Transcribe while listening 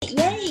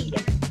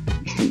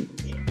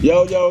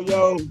Yo, yo,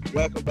 yo,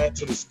 welcome back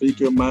to the Speak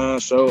Your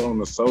Mind show on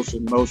the Social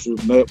Notion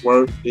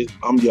Network.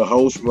 I'm your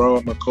host,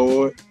 Rob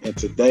McCoy, and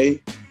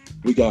today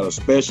we got a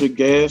special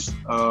guest,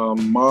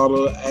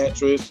 model,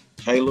 actress,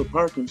 Kayla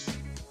Perkins.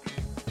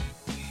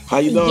 How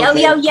you doing, Yo,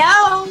 Kayla?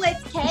 yo,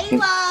 it's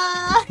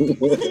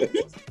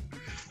Kayla.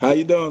 How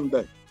you doing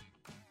today?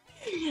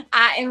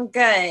 I am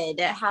good.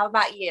 How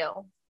about you?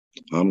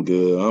 I'm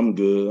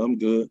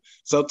good.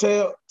 So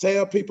tell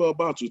people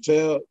about you.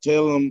 Tell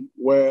them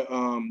where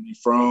you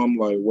from,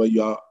 like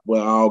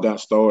where all got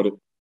started.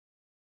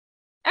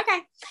 Okay.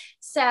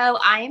 So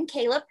I am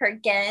Kayla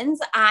Perkins.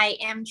 I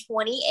am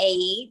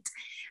 28.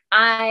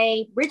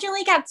 I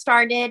originally got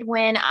started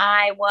when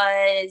I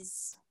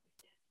was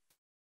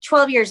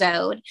 12 years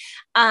old.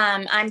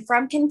 I'm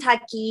from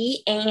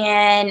Kentucky,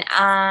 and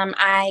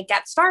I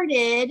got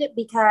started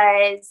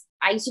because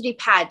I used to do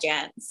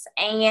pageants,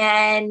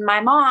 and my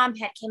mom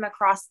had came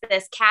across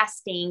this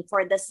casting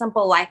for The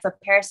Simple Life of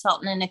Paris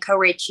Hilton and Nicole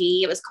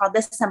Richie. It was called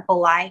The Simple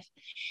Life.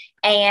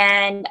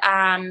 And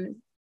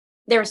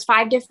there was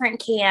 5 different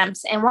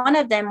camps, and one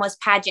of them was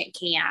pageant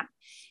camp.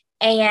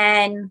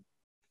 And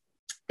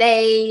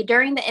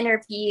during the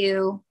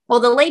interview,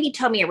 well, the lady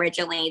told me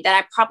originally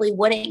that I probably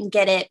wouldn't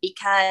get it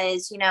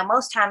because,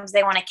 most times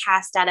they want to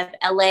cast out of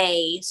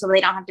LA so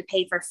they don't have to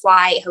pay for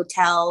flight,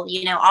 hotel,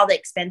 all the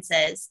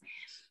expenses.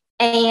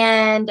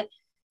 And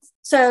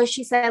so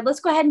she said, let's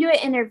go ahead and do an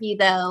interview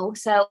though.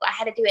 So I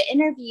had to do an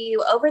interview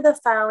over the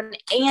phone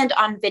and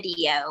on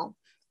video.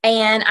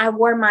 And I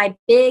wore my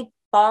big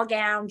ball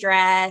gown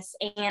dress.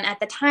 And at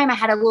the time I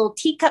had a little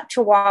teacup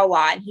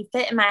chihuahua, and he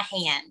fit in my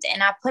hand,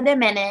 and I put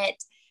him in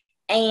it.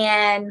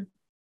 And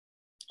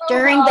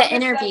during the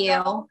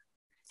interview,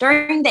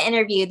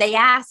 they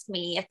asked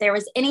me if there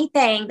was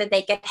anything that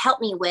they could help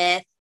me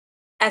with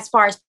as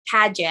far as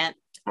pageant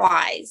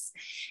wise.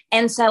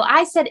 And so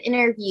I said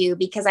interview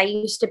because I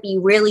used to be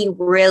really,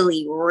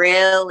 really,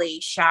 really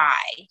shy.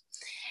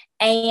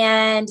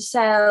 And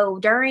so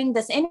during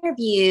this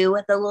interview,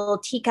 the little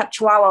teacup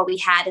chihuahua we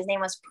had, his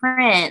name was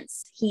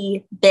Prince,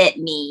 he bit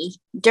me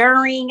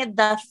during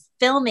the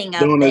filming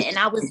of it. And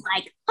I was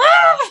like,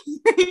 ah!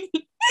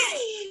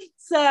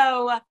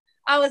 So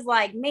I was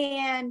like,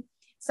 man.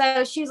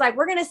 So she was like,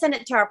 we're going to send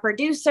it to our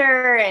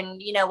producer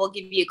and, we'll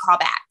give you a call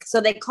back.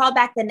 So they called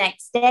back the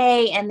next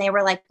day, and they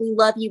were like, we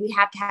love you. We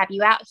have to have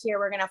you out here.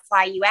 We're going to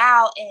fly you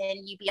out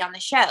and you be on the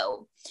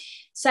show.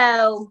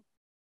 So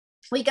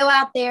we go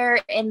out there,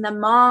 and the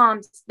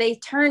moms, they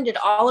turned it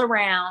all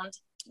around.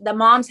 The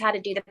moms had to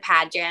do the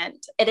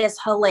pageant. It is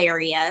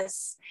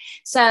hilarious.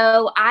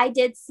 So I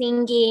did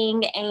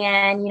singing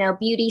and,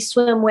 beauty,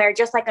 swimwear,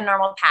 just like a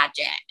normal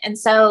pageant. And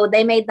so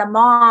they made the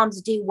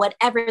moms do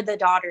whatever the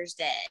daughters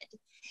did.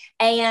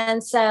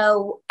 And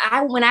so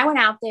when I went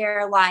out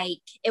there,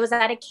 it was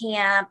at a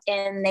camp,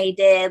 and they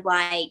did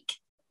a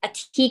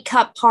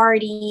teacup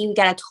party. We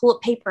got a toilet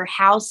paper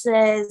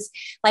houses.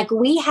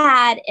 We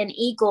had an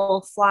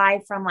eagle fly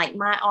from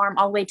my arm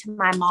all the way to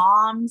my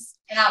mom's.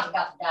 And I was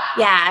about to die.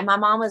 Yeah. And my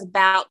mom was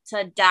about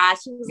to die.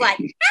 She was like,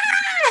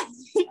 ah!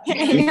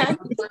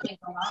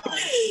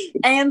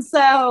 And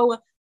so,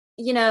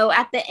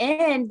 at the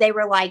end, they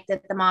were like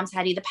that the moms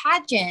had to do the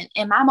pageant.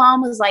 And my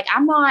mom was like,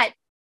 I'm not,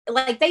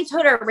 they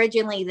told her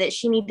originally that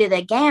she needed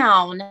a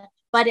gown,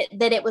 but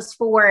that it was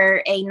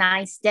for a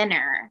nice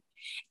dinner.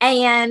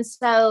 And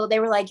so they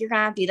were like, you're going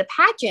to have to do the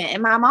pageant.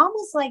 And my mom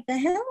was like, the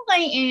hell I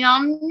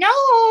am. No.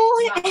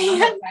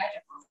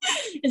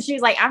 And she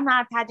was like, I'm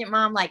not a pageant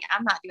mom.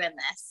 I'm not doing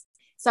this.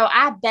 So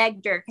I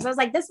begged her, because I was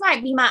like, this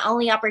might be my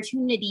only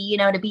opportunity,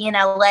 to be in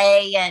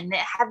LA and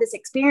have this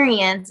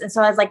experience. And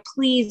so I was like,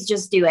 please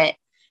just do it.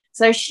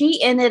 So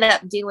she ended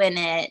up doing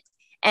it,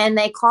 and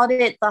they called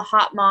it the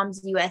Hot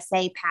Moms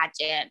USA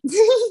pageant.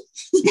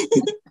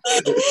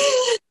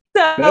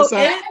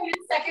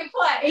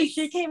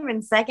 She came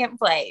in second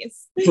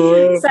place.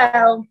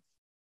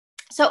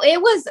 So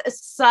it was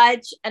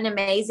such an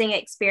amazing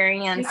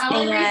experience. The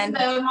only reason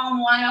the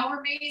mom won over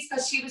me is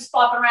because she was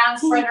flopping around,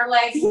 spread her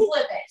legs, and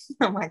flip it.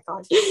 Oh my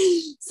gosh.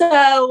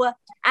 So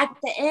at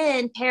the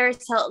end,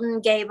 Paris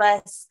Hilton gave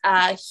us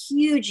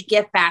huge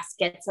gift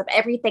baskets of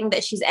everything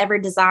that she's ever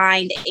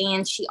designed,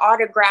 and she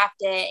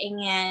autographed it,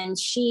 and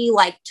she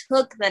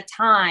took the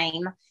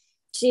time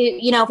to,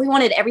 if we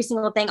wanted every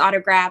single thing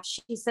autographed,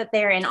 she sat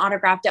there and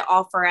autographed it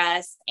all for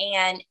us.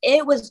 And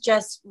it was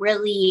just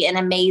really an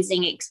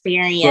amazing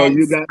experience. So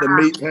you got to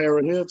meet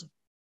Paris Hilton?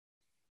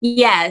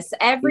 Yes,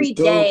 every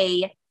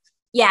day.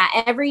 Yeah,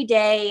 every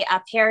day,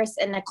 Paris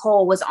and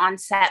Nicole was on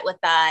set with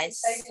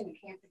us. They stayed in the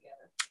camp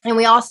together. And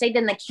we all stayed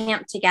in the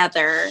camp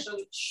together.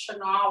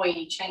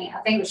 Shanawi,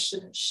 I think it was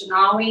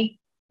Shanawi.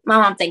 My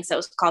mom thinks it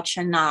was called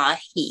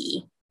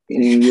Shanahi.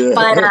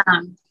 Yeah.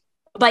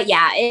 But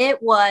yeah,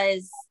 it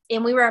was.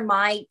 And we were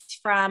mic'd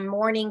from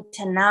morning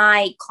to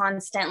night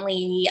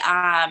constantly.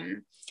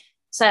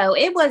 So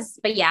it was,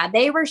 but yeah,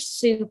 they were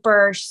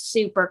super,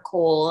 super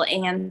cool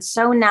and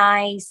so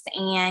nice.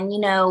 And,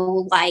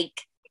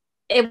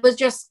 it was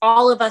just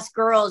all of us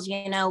girls,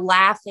 you know,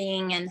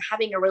 laughing and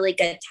having a really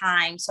good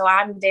time. So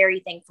I'm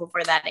very thankful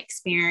for that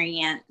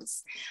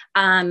experience.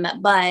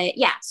 But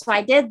yeah, so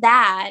I did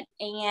that,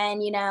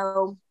 and you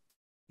know,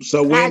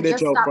 So when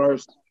did your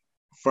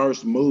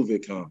first movie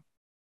come?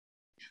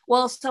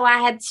 Well, so I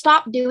had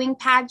stopped doing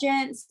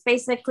pageants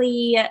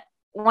basically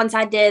once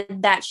I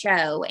did that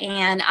show,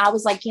 and I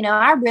was like, you know,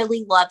 I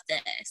really love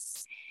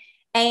this.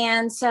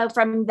 And so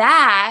from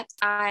that,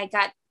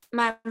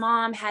 my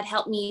mom had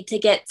helped me to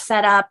get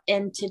set up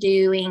into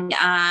doing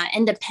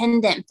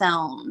independent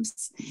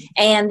films.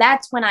 And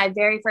that's when I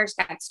very first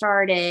got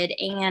started.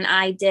 And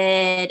I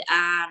did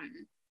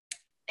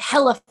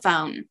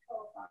Telephone.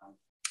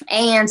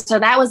 And so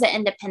that was an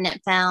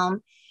independent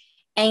film.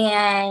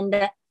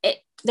 And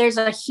it's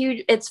a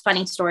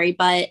funny story,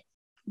 but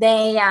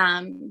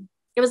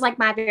it was like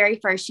my very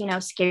first, you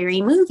know,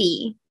 scary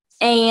movie.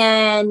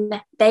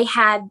 And they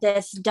had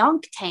this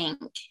dunk tank,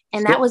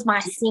 and that was my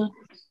scene.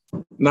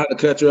 Not to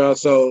cut you out,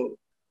 so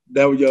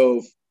that was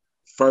your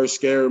first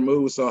scary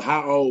movie. So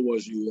how old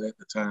was you at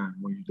the time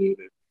when you did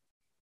it?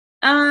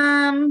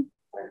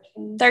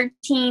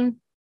 13.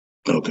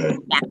 Okay.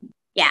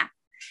 Yeah.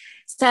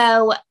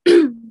 So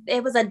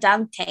it was a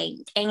dunk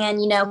tank,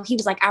 and you know, he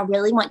was like, I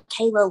really want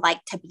Kayla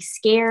like to be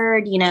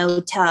scared, you know,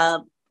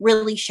 to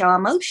really show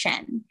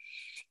emotion.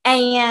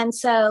 And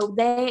so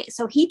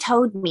he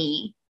told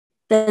me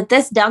that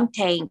this dunk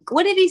tank,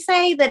 what did he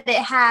say? That it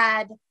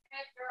had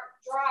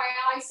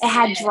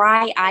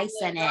dry ice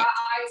in it,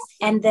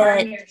 and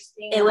that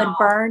it would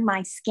burn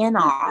my skin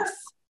off.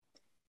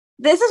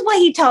 This is what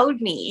he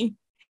told me.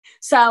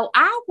 So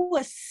I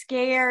was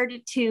scared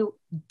to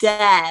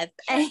death.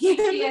 Yeah,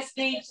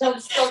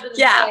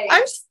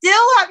 I'm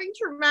still having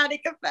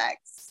traumatic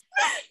effects.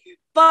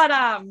 But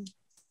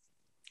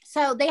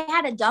so they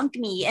had to dunk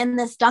me in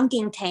this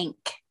dunking tank.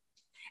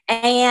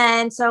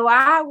 And so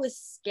I was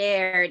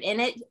scared, and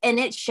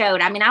it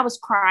showed. I mean, I was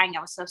crying.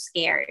 I was so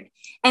scared.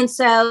 And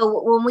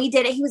so when we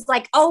did it, he was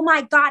like, oh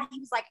my God. He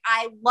was like,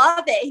 I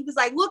love it. He was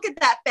like, look at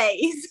that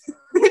face.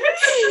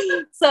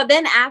 So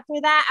then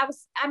after that,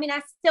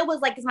 I still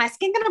was like, is my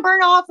skin going to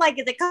burn off? Like,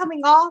 is it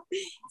coming off?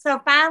 So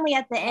finally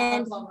at the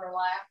end,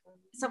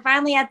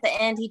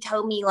 he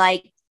told me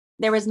like,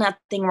 there was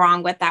nothing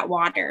wrong with that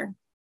water.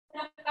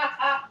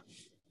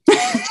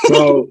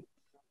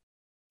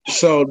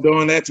 So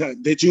during that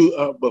time, did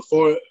you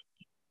before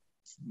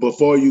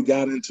you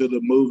got into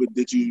the movie,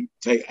 did you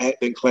take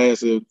acting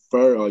classes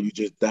first, or you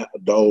just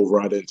dove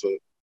right into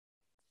it?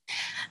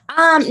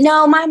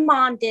 No, my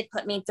mom did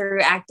put me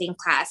through acting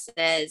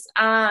classes.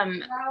 No,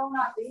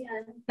 not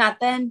then. Not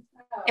then.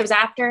 No. It was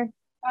after.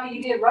 Oh,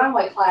 you did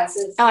runway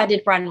classes. Oh, I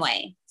did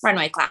runway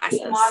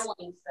classes.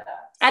 Modeling stuff.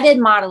 I did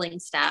modeling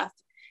stuff.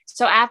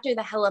 So after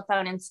the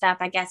telephone and stuff,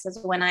 I guess is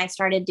when I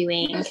started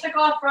doing. You just took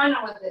off running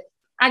with it.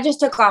 I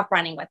just took off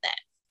running with it.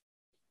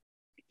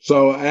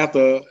 So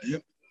after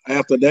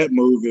that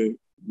movie,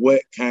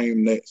 what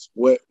came next?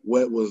 What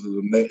was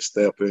the next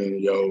step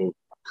in your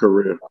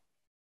career?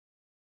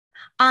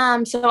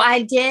 So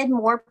I did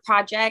more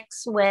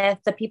projects with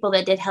the people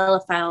that did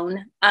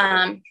telephone,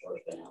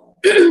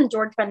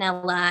 George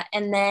Vanilla,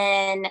 and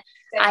then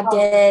I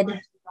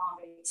did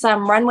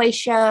some runway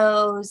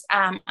shows.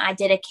 I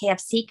did a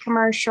KFC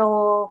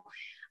commercial,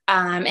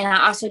 and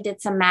I also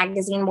did some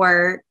magazine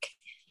work.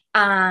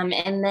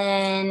 And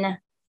then,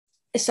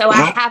 so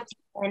I have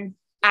taken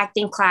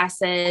acting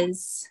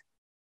classes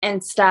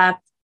and stuff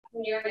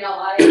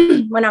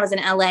when I was in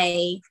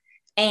LA.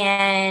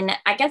 And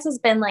I guess it's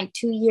been like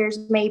 2 years,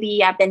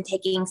 maybe. I've been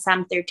taking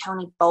some through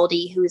Tony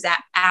Boldy, who's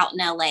out in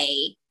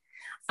LA.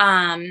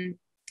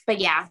 But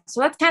yeah,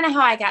 so that's kind of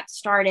how I got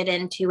started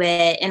into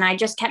it. And I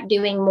just kept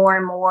doing more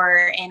and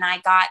more. And I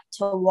got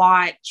to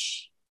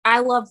watch.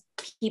 I love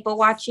people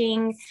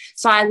watching.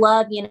 So I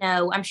love,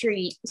 I'm sure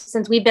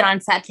since we've been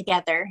on set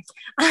together,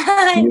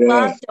 I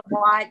love to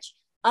watch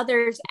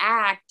others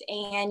act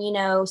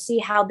and, see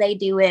how they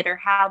do it or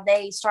how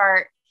they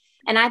start.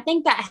 And I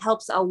think that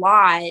helps a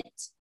lot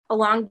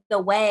along the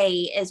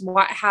way is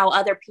how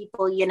other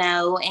people,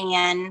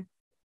 and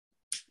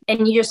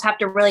you just have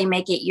to really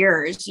make it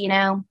yours,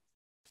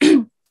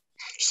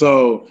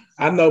 So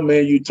I know,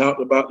 man, you talked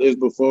about this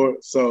before.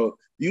 So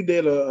you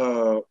did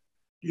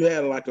you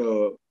had like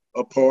a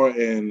part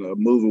in a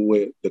movie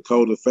with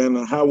Dakota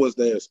Fanning. How was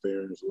that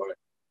experience like?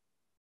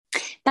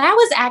 That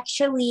was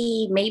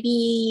actually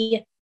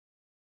maybe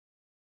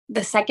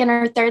the second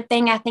or third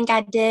thing I think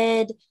I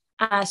did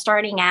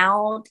starting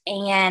out.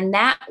 And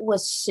that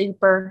was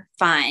super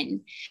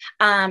fun.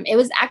 It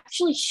was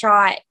actually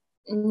shot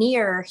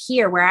near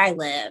here where I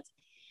live.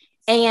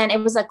 And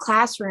it was a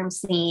classroom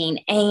scene.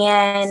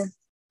 And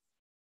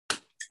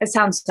it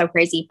sounds so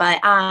crazy, but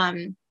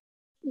I'm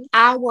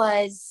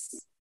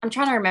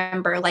trying to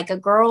remember, like a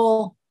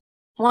girl,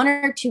 one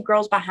or two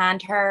girls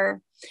behind her.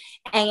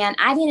 And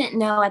I didn't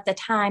know at the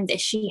time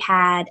that she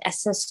had a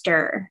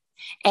sister.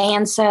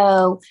 And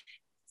so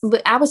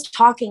I was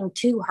talking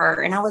to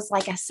her and I was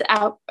like, and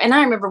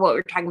I remember what we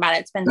were talking about.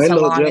 It's been so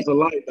long. Just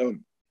alike, though.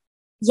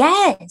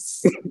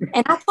 Yes.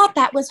 And I thought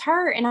that was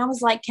her. And I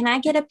was like, can I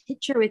get a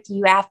picture with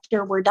you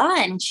after we're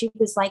done? She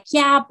was like,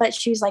 yeah, but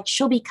she was like,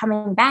 she'll be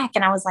coming back.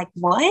 And I was like,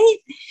 what?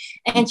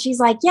 And she's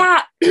like,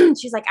 yeah.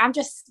 She's like, I'm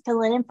just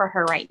filling in for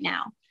her right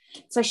now.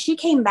 So she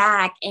came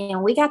back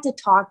and we got to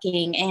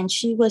talking, and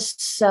she was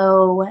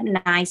so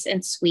nice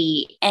and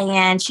sweet.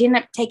 And she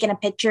ended up taking a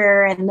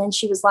picture. And then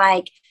she was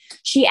like,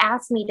 she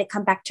asked me to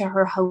come back to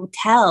her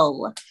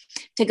hotel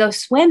to go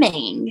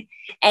swimming.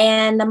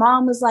 And the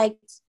mom was like,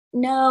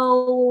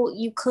 no,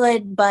 you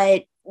could,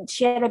 but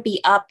she had to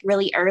be up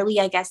really early,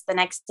 I guess, the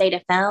next day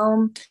to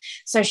film.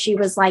 So she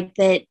was like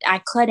that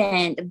I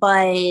couldn't,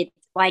 but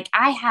like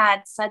I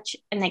had such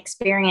an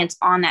experience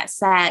on that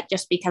set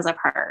just because of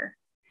her.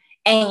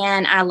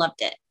 And I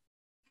loved it.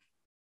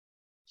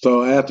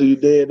 So after you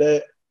did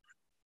that,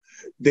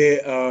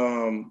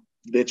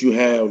 that you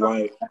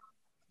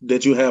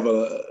have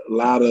a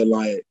lot of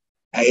like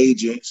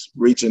agents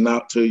reaching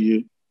out to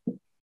you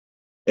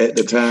at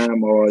the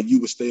time, or you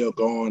were still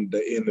going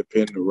the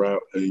independent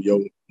route and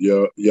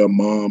your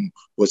mom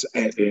was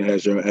acting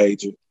as your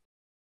agent?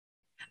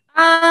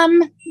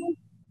 I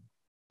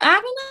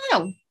don't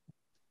know.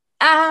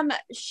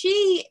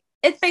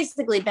 It's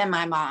basically been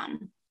my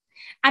mom.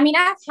 I mean,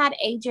 I've had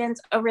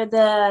agents over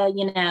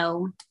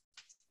the,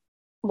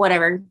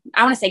 whatever,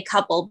 I want to say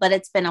couple, but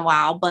it's been a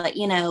while, but,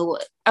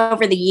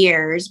 over the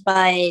years,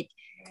 but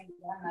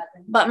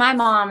my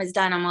mom has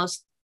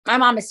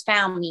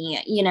found me,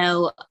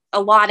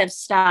 a lot of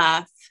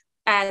stuff,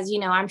 as,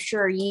 I'm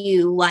sure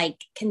you like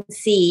can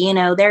see,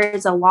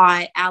 there's a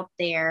lot out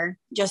there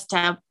just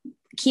to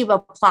keep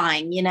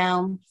applying,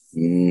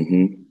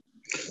 Mm-hmm.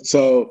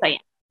 So yeah.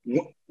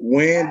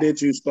 When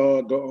did you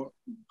start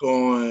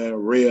going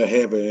real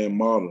heavy in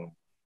modeling?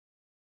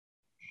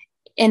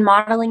 In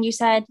modeling, you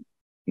said?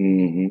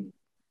 Mm-hmm.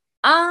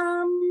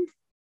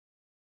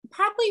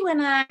 Probably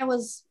when I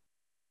was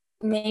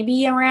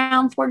maybe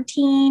around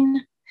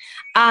 14.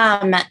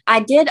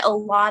 I did a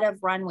lot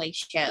of runway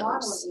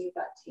shows.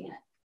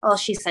 Well,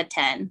 she said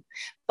 10,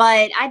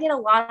 but I did a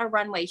lot of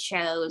runway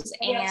shows.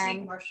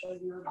 And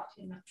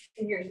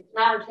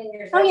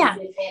oh yeah,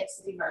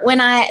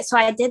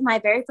 I did my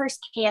very first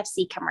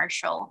KFC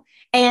commercial.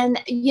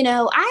 And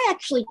I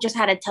actually just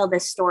had to tell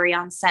this story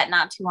on set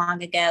not too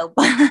long ago,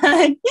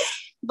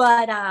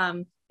 but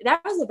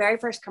that was the very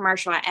first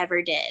commercial I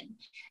ever did.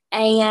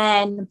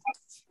 And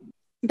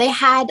they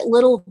had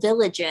little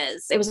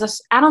villages. It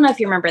was I don't know if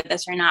you remember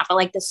this or not, but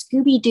like the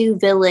Scooby-Doo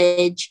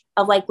village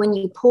of like when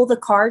you pull the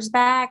cars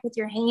back with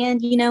your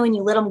hand, and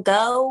you let them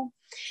go.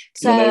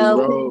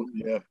 So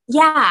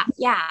yeah,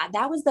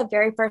 that was the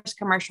very first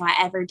commercial I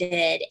ever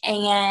did.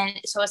 And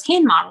so it was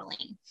hand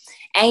modeling.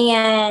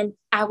 And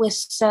I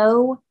was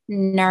so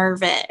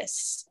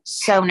nervous.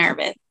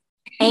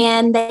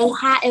 And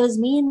it was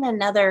me and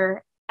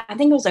another, I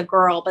think it was a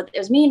girl, but it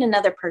was me and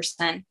another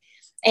person.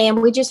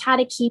 And we just had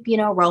to keep,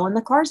 rolling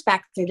the cars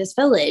back through this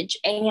village.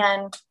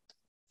 And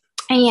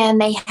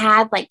they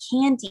had like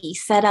candy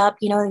set up,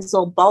 these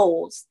little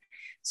bowls.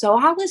 So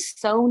I was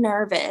so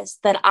nervous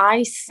that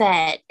I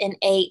sat and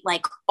ate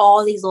like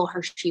all these little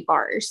Hershey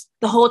bars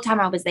the whole time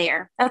I was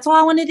there. That's all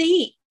I wanted to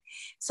eat.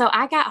 So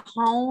I got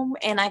home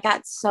and I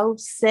got so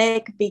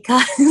sick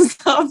because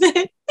of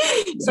it.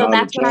 So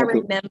that's what I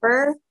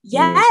remember.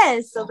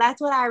 Yes. So that's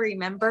what I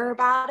remember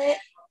about it.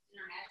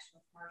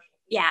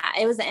 Yeah,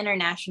 it was an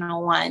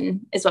international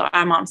one is what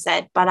my mom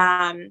said. But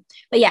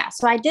yeah,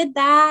 so I did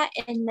that.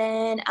 And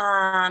then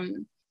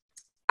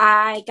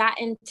I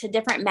got into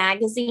different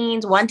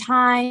magazines. One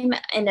time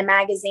in the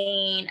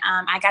magazine,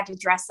 I got to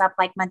dress up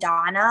like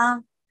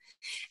Madonna.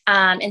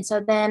 And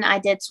so then I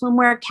did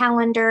swimwear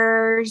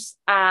calendars.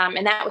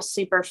 And that was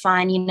super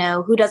fun.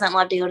 Who doesn't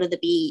love to go to the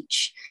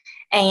beach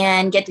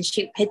and get to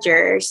shoot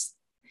pictures?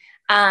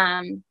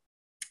 So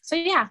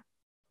yeah.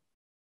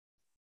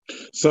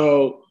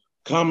 So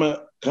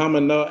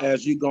coming up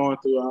as you going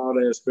through all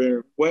that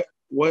experience,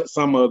 what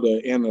some of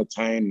the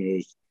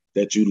entertainers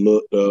that you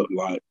looked up,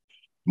 like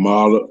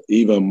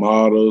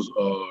models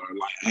or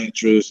like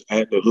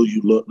actor who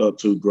you looked up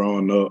to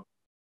growing up?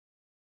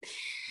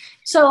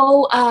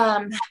 So,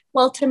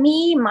 well, to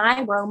me,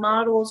 my role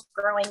models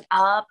growing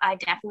up, I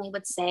definitely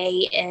would say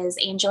is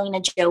Angelina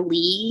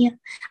Jolie.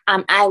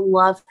 I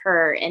love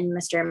her in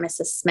Mr. and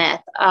Mrs.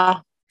 Smith.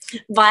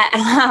 But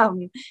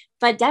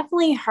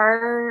definitely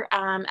her.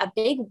 A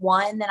big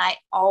one that I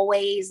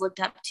always looked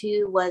up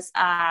to was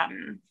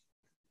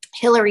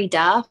Hilary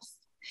Duff.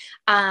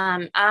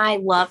 I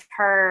love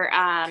her,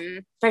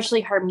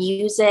 especially her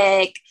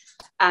music.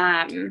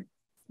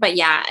 But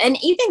yeah, and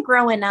even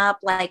growing up,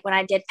 like when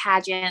I did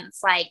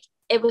pageants, like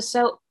it was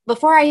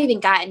before I even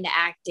got into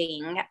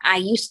acting, I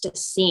used to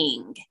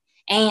sing.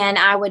 And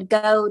I would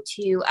go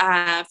to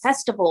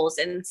festivals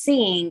and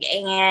sing,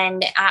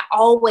 and I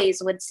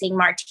always would sing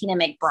Martina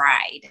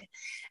McBride.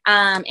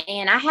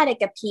 And I had to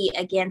compete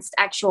against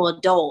actual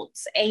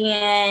adults,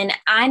 and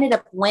I ended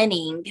up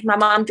winning. My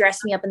mom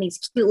dressed me up in these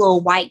cute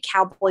little white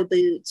cowboy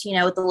boots, with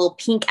a little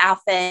pink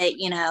outfit,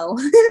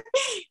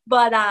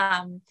 but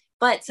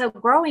but so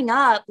growing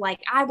up,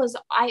 like I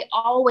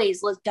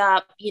always looked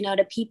up,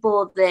 to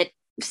people that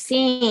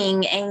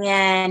sing.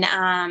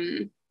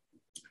 And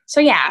so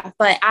yeah,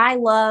 but I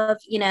love,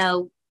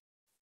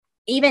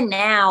 even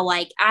now,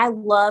 like I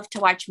love to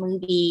watch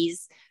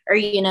movies or,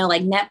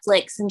 like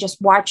Netflix and just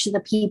watch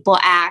the people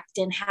act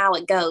and how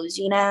it goes,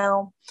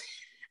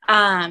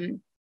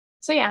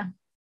 so yeah,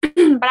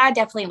 but I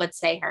definitely would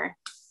say her.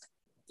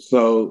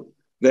 So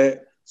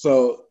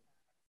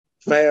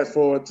fast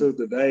forward to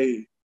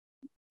today,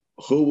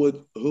 who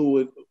would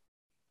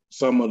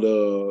some of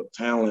the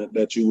talent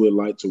that you would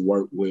like to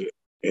work with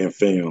in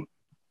film?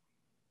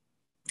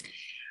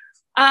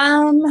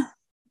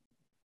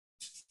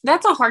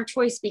 That's a hard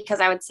choice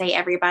because I would say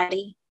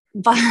everybody,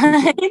 but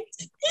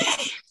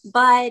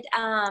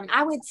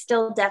I would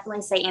still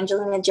definitely say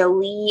Angelina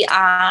Jolie.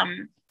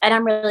 And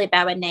I'm really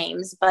bad with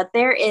names, but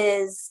there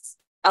is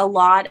a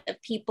lot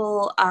of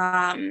people.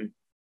 And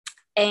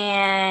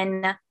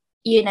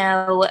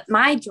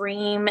my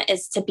dream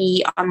is to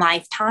be on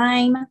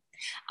Lifetime.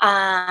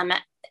 Growing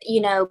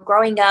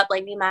up,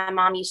 like me and my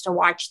mom used to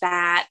watch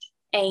that.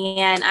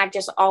 And I've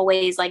just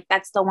always like,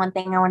 that's the one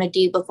thing I want to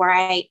do before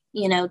I,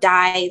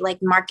 die, like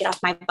mark it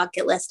off my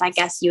bucket list, I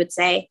guess you would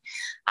say.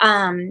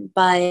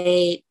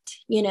 But,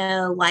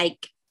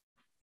 like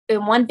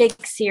in one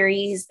big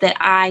series that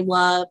I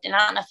loved, and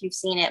I don't know if you've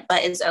seen it,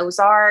 but is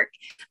Ozark.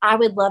 I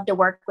would love to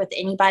work with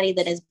anybody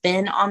that has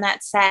been on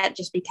that set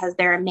just because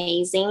they're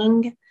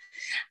amazing.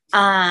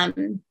 So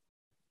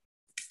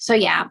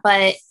yeah,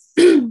 but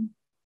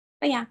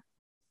yeah.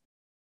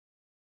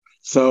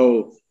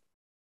 So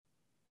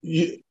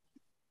do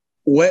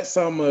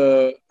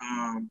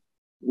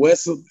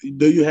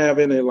you have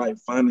any like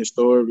funny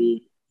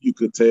story you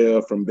could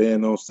tell from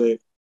being on set?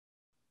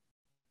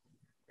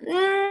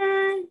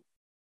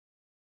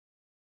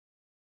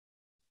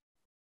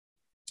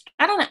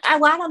 I don't know. I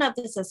don't know if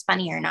this is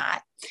funny or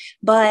not,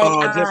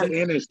 but just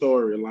any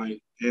story,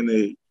 like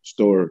any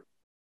story.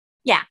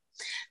 Yeah.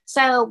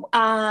 So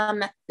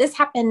this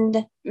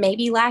happened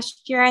maybe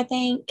last year, I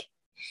think.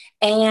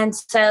 And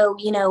so,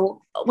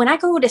 when I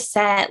go to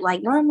set,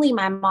 like normally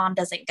my mom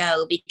doesn't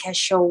go because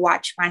she'll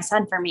watch my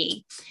son for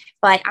me.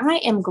 But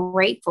I am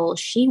grateful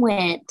she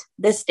went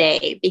this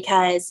day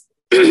because,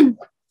 I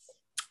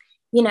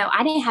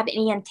didn't have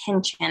any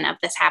intention of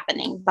this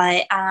happening.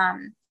 But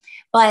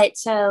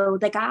so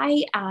the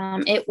guy,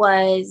 it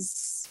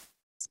was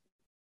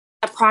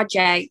a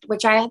project,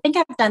 which I think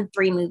I've done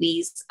 3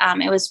 movies.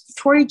 It was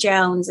Tori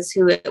Jones is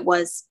who it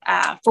was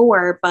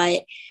for,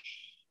 but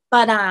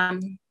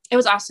it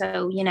was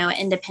also, an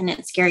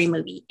independent scary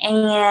movie.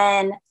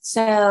 And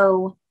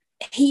so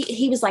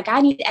he was like,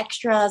 I need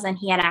extras. And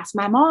he had asked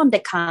my mom to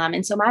come.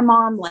 And so my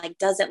mom like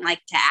doesn't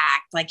like to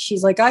act. Like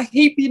she's like, I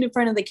hate being in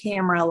front of the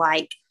camera.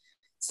 Like,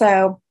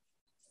 so,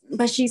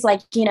 but she's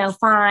like,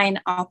 fine,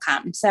 I'll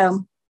come.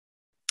 So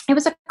it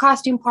was a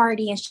costume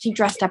party and she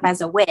dressed up as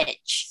a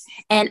witch.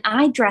 And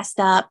I dressed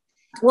up.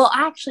 Well,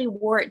 I actually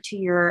wore it to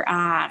your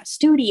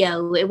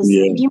studio. It was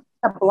a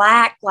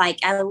black, like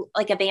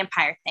a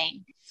vampire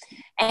thing.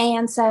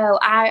 And so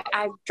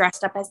I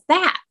dressed up as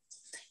that.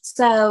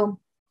 So,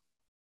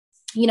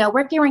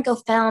 we're going to go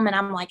film and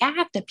I'm like, I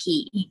have to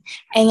pee.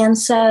 And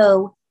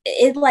so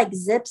it like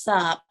zips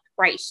up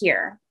right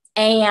here.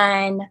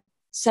 And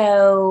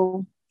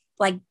so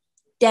like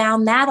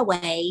down that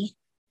away,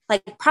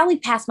 like probably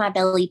past my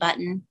belly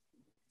button.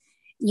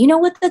 You know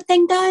what the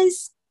thing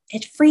does?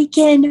 It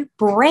freaking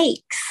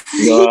breaks.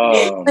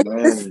 Oh, like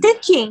the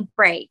stitching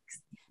breaks.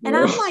 And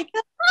I'm like,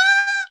 ah!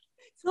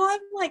 So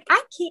I'm like,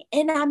 I can't.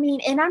 And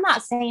I'm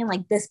not saying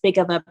like this big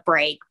of a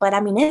break, but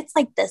I mean, it's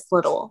like this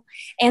little.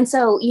 And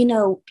so,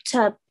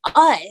 to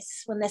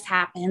us, when this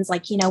happens,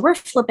 like, we're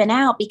flipping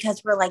out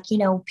because we're like,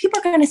 people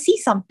are going to see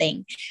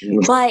something.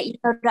 But,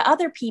 to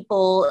other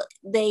people,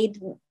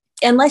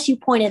 unless you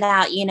point it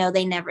out,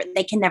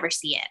 they can never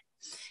see it.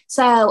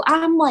 So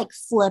I'm like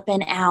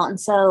flipping out. And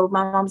so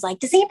my mom's like,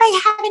 does anybody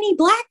have any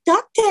black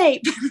duct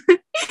tape?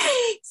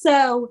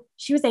 So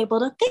she was able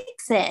to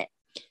fix it.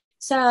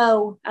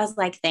 So I was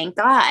like, thank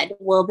God.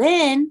 Well,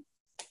 then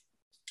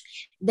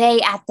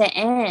at the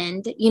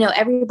end,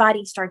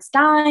 everybody starts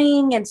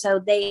dying. And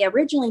so they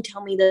originally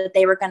told me that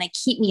they were going to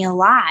keep me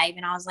alive.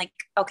 And I was like,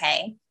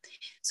 okay.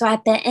 So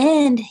at the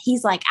end,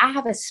 he's like, I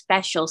have a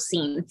special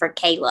scene for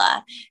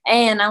Kayla.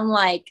 And I'm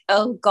like,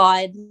 oh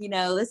God,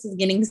 this is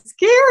getting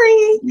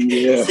scary.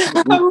 Yeah.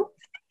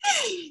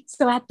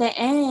 So at the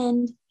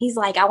end, he's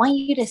like, I want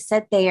you to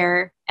sit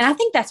there. And I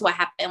think that's what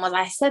happened was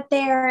I sat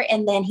there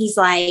and then he's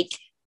like,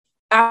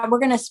 we're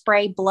going to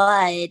spray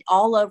blood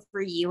all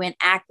over you and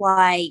act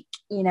like,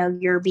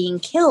 you're being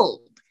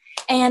killed.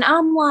 And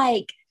I'm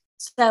like,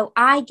 so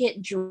I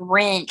get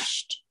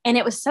drenched. And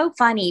it was so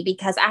funny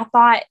because I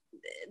thought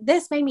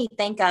this made me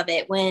think of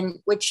it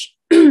which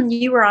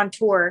you were on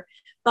tour,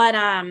 but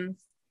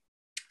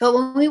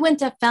when we went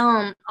to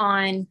film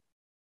on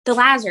the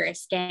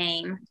Lazarus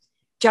game,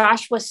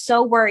 Josh was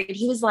so worried.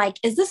 He was like,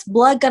 is this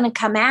blood going to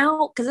come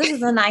out? Cause this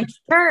is a nice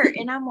shirt.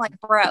 And I'm like,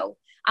 bro,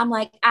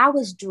 I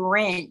was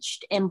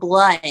drenched in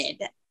blood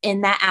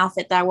in that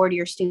outfit that I wore to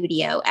your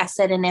studio. I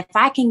said, and if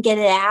I can get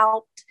it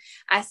out,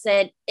 I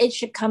said, it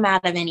should come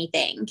out of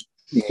anything.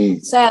 Mm-hmm.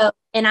 So,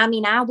 and I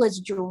mean, I was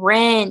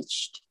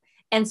drenched.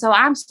 And so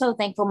I'm so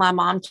thankful my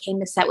mom came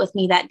to set with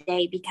me that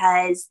day,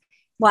 because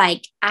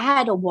like I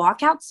had to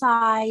walk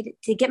outside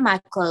to get my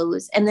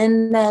clothes. And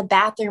then the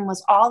bathroom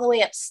was all the way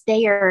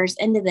upstairs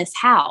into this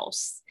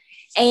house.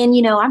 And,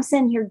 you know, I'm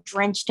sitting here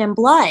drenched in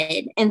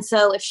blood. And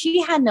so if she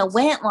hadn't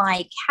went,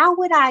 like, how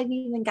would I have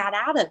even got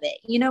out of it?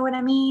 You know what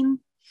I mean?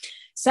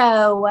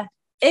 So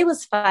it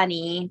was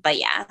funny, but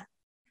yeah.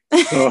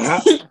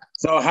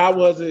 So how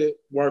was it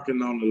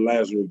working on the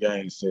Lazarus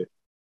game set?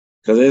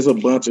 Because there's a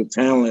bunch of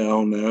talent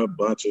on there, a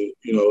bunch of,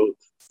 you know,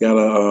 got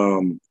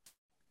a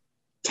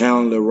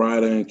talented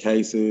writer in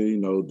Casey, you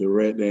know,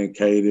 director in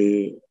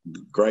Katie,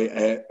 great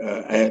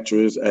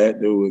actress,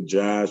 actor with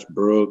Josh,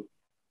 Brooke,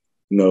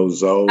 you know,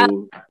 Zoe,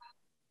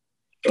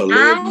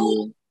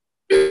 Olivia.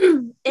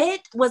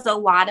 It was a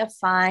lot of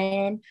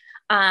fun.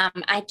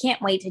 I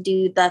can't wait to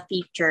do the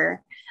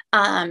feature.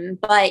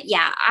 But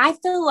yeah, I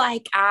feel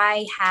like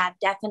I have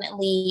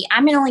definitely,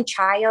 I'm an only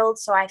child.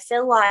 So I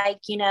feel like,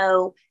 you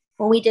know,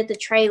 when we did the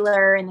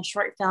trailer and the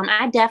short film,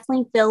 I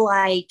definitely feel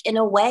like in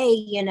a way,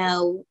 you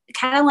know,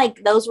 kind of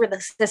like those were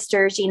the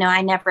sisters, you know,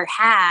 I never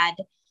had.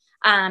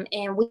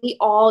 And we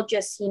all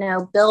just, you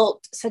know,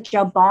 built such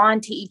a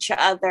bond to each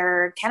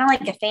other, kind of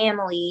like a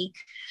family.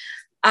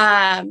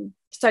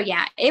 So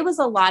yeah, it was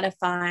a lot of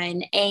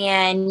fun.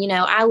 And, you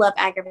know, I love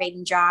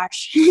aggravating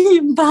Josh,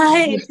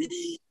 but,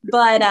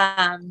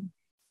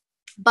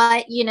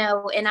 you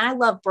know, and I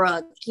love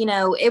Brooke, you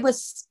know, it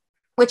was,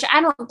 which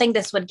I don't think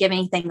this would give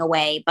anything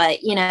away,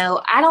 but, you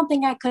know, I don't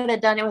think I could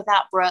have done it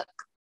without Brooke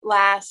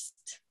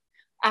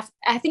I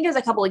think it was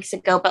a couple weeks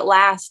ago, but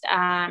last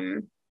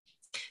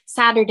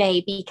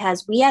Saturday,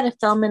 because we had a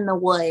film in the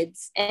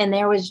woods and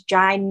there was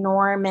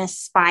ginormous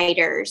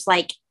spiders,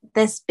 like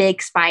this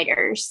big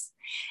spiders.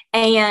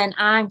 And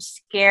I'm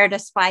scared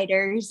of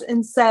spiders.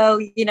 And so,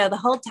 you know, the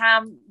whole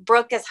time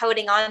Brooke is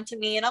holding on to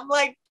me and I'm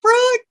like,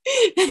 Brooke,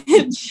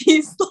 and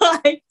she's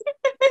like,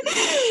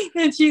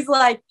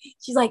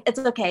 it's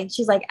okay.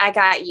 She's like, I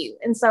got you.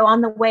 And so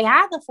on the way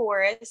out of the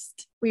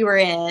forest we were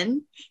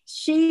in,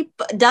 she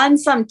done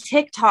some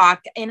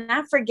TikTok and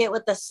I forget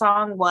what the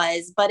song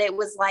was, but it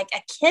was like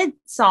a kid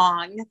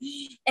song.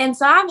 And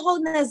so I'm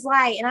holding this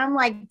light and I'm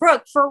like,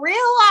 Brooke, for real?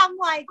 I'm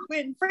like,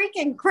 when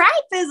freaking crap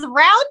is around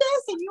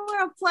us and you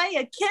want to play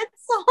a kid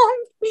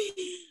song?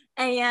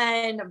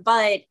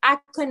 But I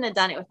couldn't have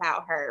done it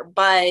without her.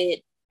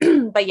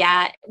 But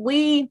yeah,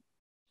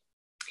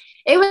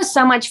 it was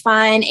so much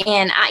fun.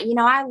 And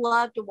I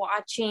loved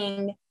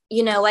watching,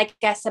 you know, like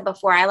I said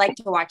before, I like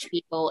to watch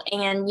people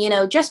and, you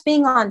know, just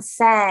being on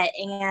set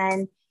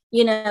and,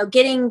 you know,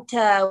 getting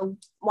to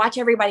watch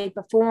everybody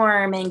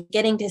perform and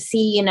getting to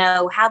see, you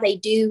know, how they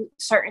do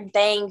certain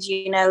things,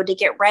 you know, to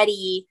get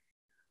ready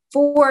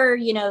for,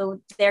 you know,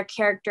 their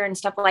character and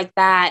stuff like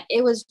that.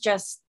 It was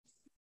just,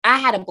 I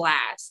had a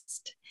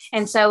blast.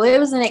 And so it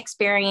was an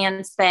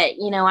experience that,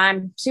 you know,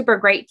 I'm super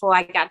grateful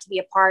I got to be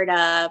a part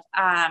of.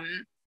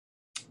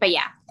 But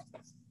yeah.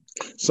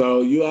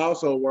 So you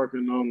also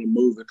working on a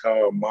movie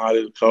called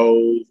Model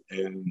Code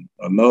and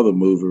another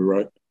movie,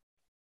 right?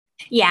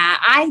 Yeah,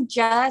 I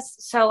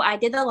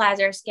did the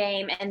Lazarus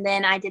game and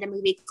then I did a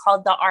movie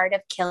called The Art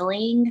of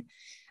Killing.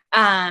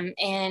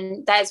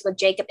 And that is with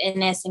Jacob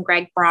Ennis and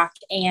Greg Brock.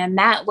 And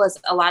that was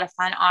a lot of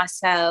fun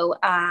also.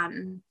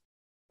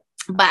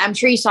 But I'm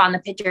sure you saw in the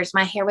pictures,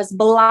 my hair was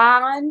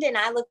blonde and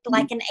I looked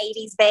like an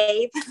 80s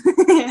babe.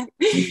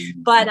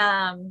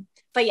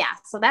 But yeah,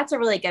 so that's a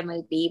really good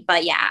movie.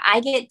 But yeah,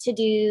 I get to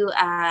do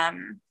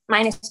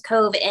Minus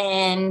Cove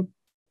in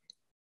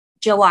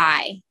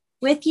July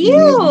with you.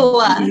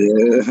 Yeah.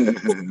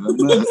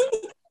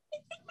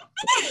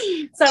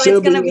 So it's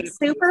going to be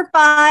super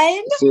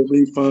fun. Should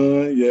be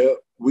fun. Yeah.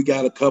 We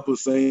got a couple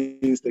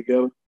scenes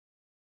together.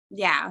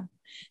 Yeah.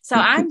 So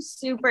I'm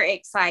super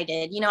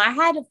excited. You know, I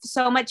had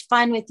so much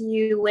fun with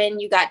you when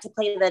you got to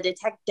play the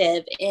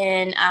detective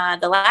in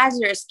the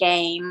Lazarus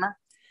game.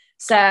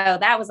 So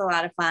that was a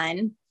lot of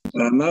fun.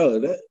 I know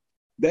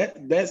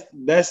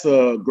that's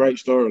a great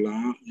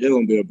storyline. It's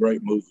gonna be a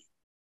great movie.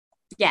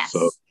 Yes.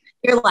 So.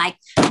 You're like,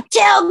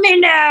 kill me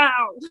now.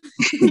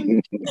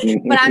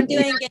 But I'm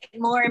doing it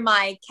more in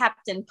my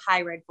Captain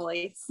Pirate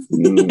voice.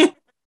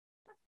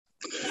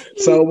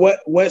 So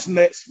what's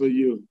next for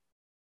you?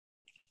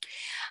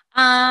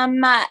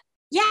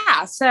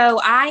 Yeah, so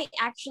I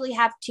actually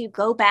have to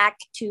go back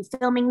to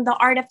filming The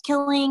Art of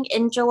Killing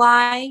in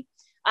July.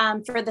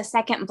 For the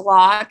second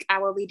block, I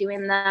will be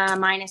doing the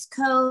Minus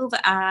Cove,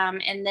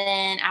 and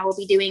then I will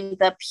be doing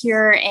the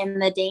Pure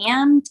and the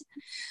Damned,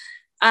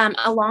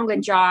 along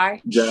with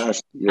Josh. Yeah.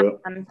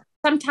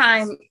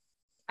 Sometime,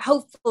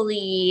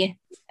 hopefully,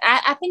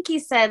 I think he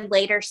said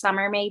later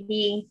summer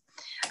maybe.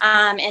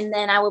 And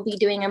then I will be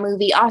doing a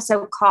movie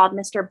also called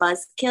Mr.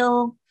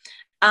 Buzzkill,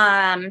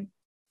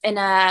 in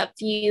a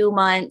few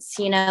months,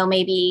 you know,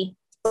 maybe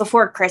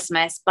before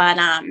Christmas. But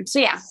so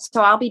yeah,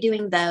 so I'll be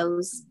doing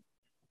those.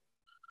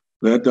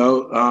 Do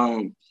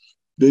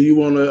Do you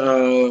want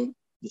to,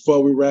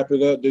 before we wrap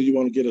it up, do you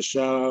want to get a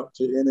shout out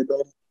to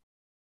anybody?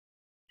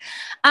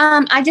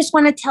 I just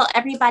want to tell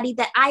everybody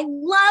that I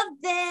love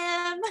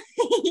them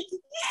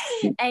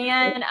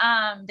and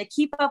to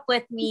keep up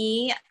with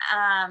me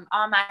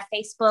on my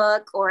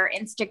Facebook or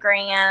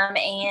Instagram,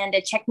 and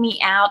to check me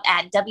out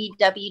at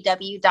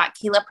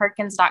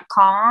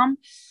www.kaylaperkins.com.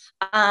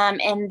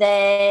 And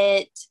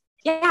that,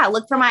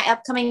 look for my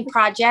upcoming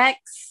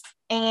projects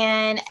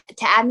and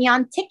to add me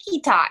on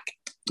TikTok.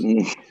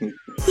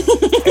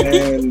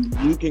 And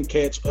you can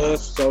catch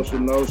us, Social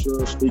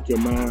Notion, Speak Your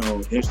Mind,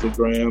 on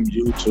Instagram,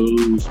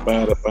 YouTube,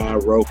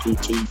 Spotify, Roku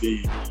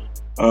TV.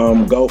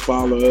 Go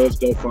follow us,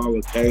 go follow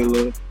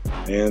Kayla,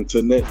 and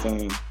until next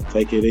time,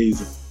 take it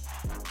easy.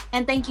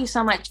 And thank you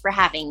so much for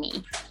having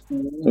me.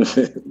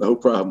 No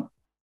problem.